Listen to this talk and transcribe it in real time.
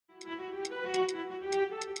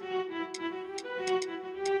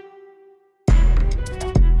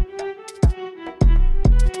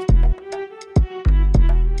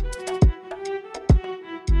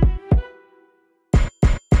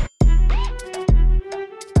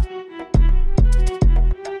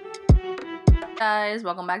guys,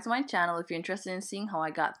 welcome back to my channel. If you're interested in seeing how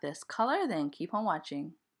I got this color, then keep on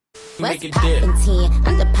watching. What's poppin' 10?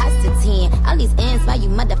 I'm the pasta 10. All these ends, why you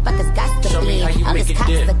motherfuckers got to be? I'm just cops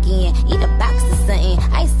again. Eat a box or something.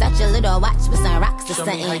 I ain't such a little watch with some rocks or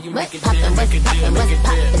something. What's poppin', what's poppin', what's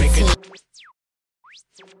poppin' 10?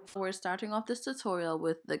 We're starting off this tutorial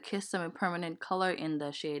with the Kiss Semi-Permanent color in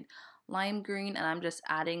the shade Lime Green, and I'm just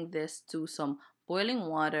adding this to some boiling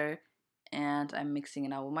water and I'm mixing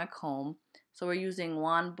it out with my comb. So we're using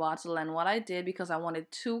one bottle, and what I did, because I wanted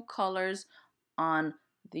two colors on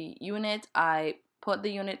the unit, I put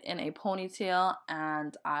the unit in a ponytail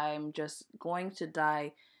and I'm just going to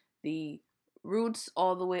dye the roots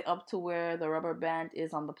all the way up to where the rubber band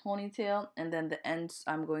is on the ponytail, and then the ends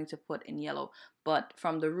I'm going to put in yellow, but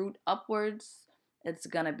from the root upwards it's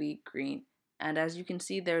gonna be green. And as you can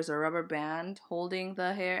see, there's a rubber band holding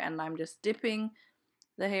the hair, and I'm just dipping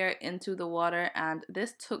the hair into the water, and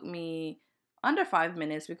this took me under 5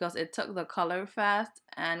 minutes because it took the color fast.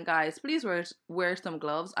 And guys, please wear some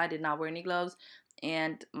gloves. I did not wear any gloves,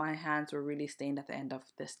 and my hands were really stained at the end of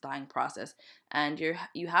this dyeing process. And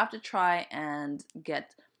you have to try and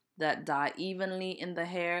get that dye evenly in the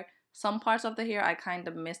hair. Some parts of the hair I kind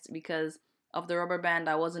of missed because of the rubber band.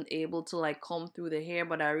 I wasn't able to like comb through the hair,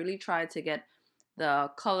 but I really tried to get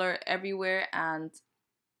the color everywhere. And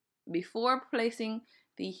before placing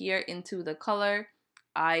the hair into the color,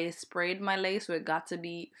 I sprayed my lace, so it got to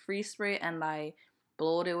be free spray, and I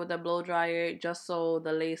blowed it with a blow dryer just so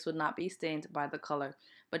the lace would not be stained by the color.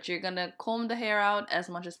 But you're gonna comb the hair out as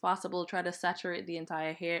much as possible, try to saturate the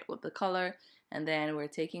entire hair with the color, and then we're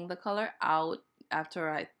taking the color out after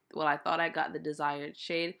I thought I got the desired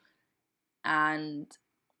shade. And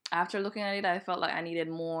after looking at it, I felt like I needed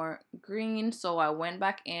more green, so I went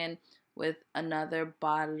back in with another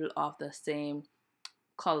bottle of the same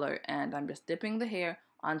color, and I'm just dipping the hair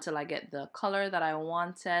until I get the color that I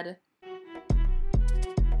wanted.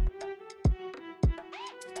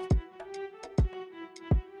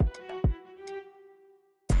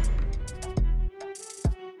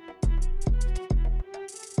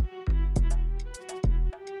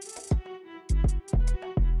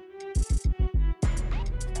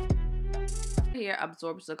 Hair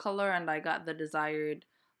absorbs the color, and I got the desired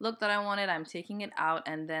look that I wanted. I'm taking it out,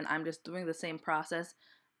 and then I'm just doing the same process,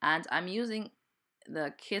 and I'm using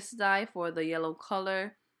the Kiss dye for the yellow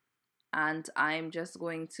color, and I'm just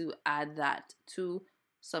going to add that to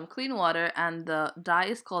some clean water. And the dye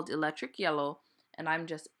is called Electric Yellow, and I'm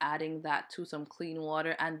just adding that to some clean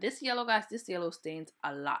water. And this yellow, guys, this yellow stains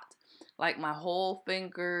a lot. Like my whole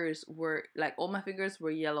fingers were, like all my fingers were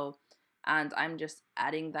yellow, and I'm just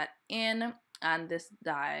adding that in. And this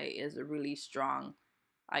dye is really strong.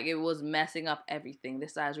 Like, it was messing up everything.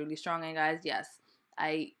 This dye is really strong. And guys, yes,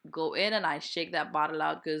 I go in and I shake that bottle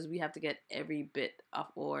out because we have to get every bit of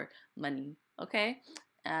our money, okay?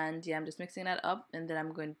 And yeah, I'm just mixing that up, and then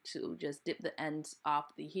I'm going to just dip the ends of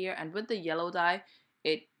the hair. And with the yellow dye,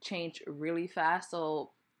 it changed really fast,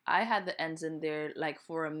 so I had the ends in there like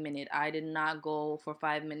for a minute. I did not go for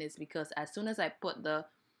 5 minutes because as soon as I put the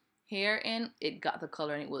hair in, it got the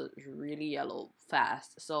color and it was really yellow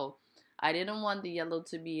fast. So I didn't want the yellow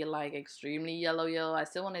to be like extremely yellow. I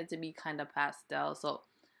still wanted it to be kind of pastel. So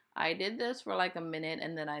I did this for like a minute,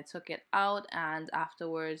 and then I took it out, and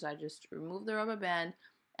afterwards I just removed the rubber band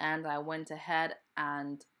and I went ahead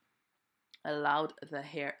and allowed the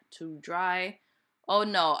hair to dry. Oh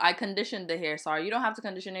no, I conditioned the hair. Sorry, you don't have to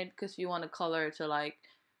condition it because you want the color to like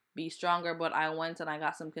be stronger, but I went and I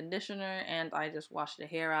got some conditioner and I just washed the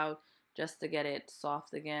hair out just to get it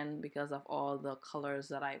soft again because of all the colors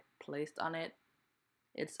that I placed on it.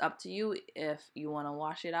 It's up to you if you want to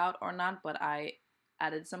wash it out or not, but I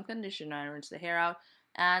added some conditioner and rinsed the hair out,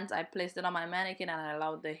 and I placed it on my mannequin and I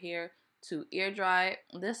allowed the hair to air dry.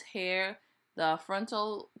 This hair, the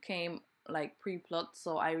frontal came like pre-plucked,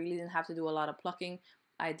 so I really didn't have to do a lot of plucking.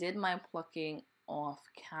 I did my plucking off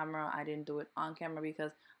camera. I didn't do it on camera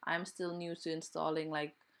because I'm still new to installing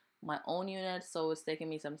like my own unit, so it's taking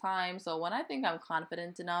me some time. So when I think I'm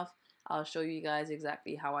confident enough, I'll show you guys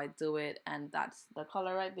exactly how I do it. And that's the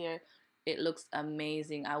color right there. It looks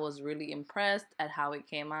amazing. I was really impressed at how it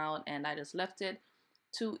came out, and I just left it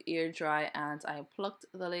to air dry, and I plucked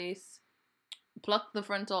the lace, plucked the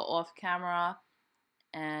frontal off camera,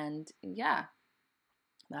 and yeah,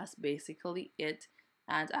 that's basically it.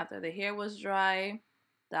 And after the hair was dry,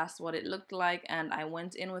 that's what it looked like. And I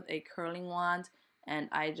went in with a curling wand and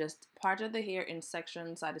I just parted the hair in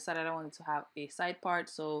sections. I decided I wanted to have a side part,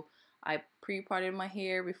 so I pre-parted my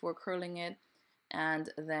hair before curling it, and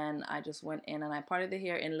then I just went in and I parted the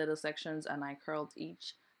hair in little sections and I curled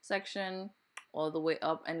each section all the way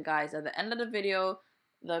up. And guys, at the end of the video,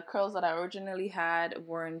 the curls that I originally had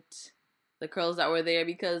weren't the curls that were there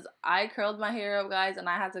because I curled my hair up, guys, and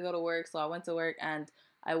I had to go to work. So I went to work and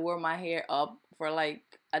I wore my hair up for like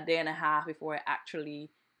a day and a half before I actually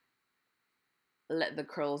let the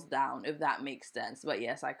curls down, if that makes sense. But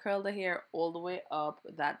yes, I curled the hair all the way up.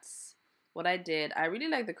 That's what I did. I really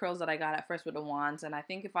like the curls that I got at first with the wands, and I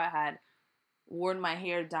think if I had worn my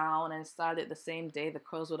hair down and styled it the same day, the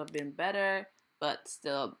curls would have been better. But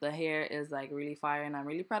still, the hair is like really fire, and I'm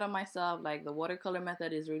really proud of myself. Like, the watercolor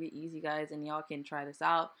method is really easy, guys, and y'all can try this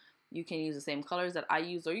out. You can use the same colors that I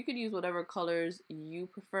use, or you could use whatever colors you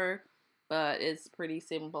prefer, but it's pretty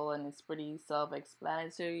simple and it's pretty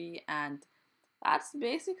self-explanatory, and that's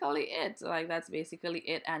basically it. Like, that's basically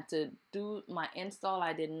it. And to do my install,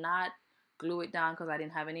 I did not glue it down because I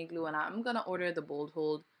didn't have any glue, and I'm gonna order the bold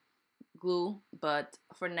hold glue, but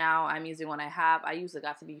for now I'm using what I have. I use the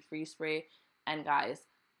Got2b free spray, and guys,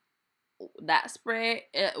 that spray,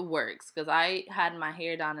 it works, because I had my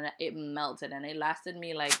hair down and it melted, and it lasted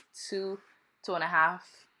me like 2.5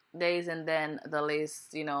 days, and then the lace,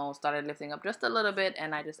 you know, started lifting up just a little bit,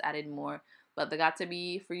 and I just added more. But the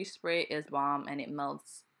Got2b free spray is bomb, and it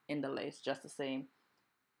melts in the lace just the same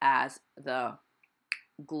as the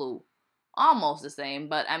glue. Almost the same,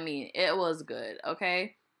 but I mean, it was good,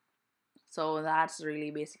 okay? So that's really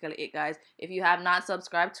basically it, guys. If you have not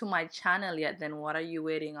subscribed to my channel yet, then what are you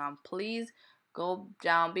waiting on? Please go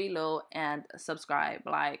down below and subscribe.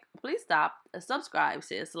 Like, please stop. Subscribe,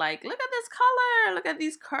 sis. Like, look at this color. Look at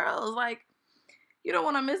these curls. Like, you don't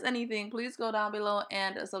want to miss anything. Please go down below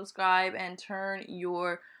and subscribe and turn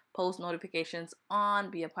your post notifications on.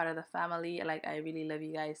 Be a part of the family. Like, I really love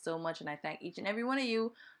you guys so much, and I thank each and every one of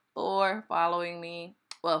you for following me.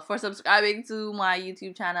 Well, for subscribing to my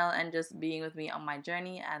YouTube channel and just being with me on my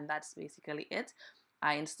journey. And that's basically it.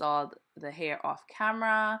 I installed the hair off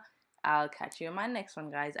camera. I'll catch you in my next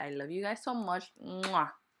one, guys. I love you guys so much.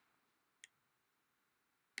 Mwah.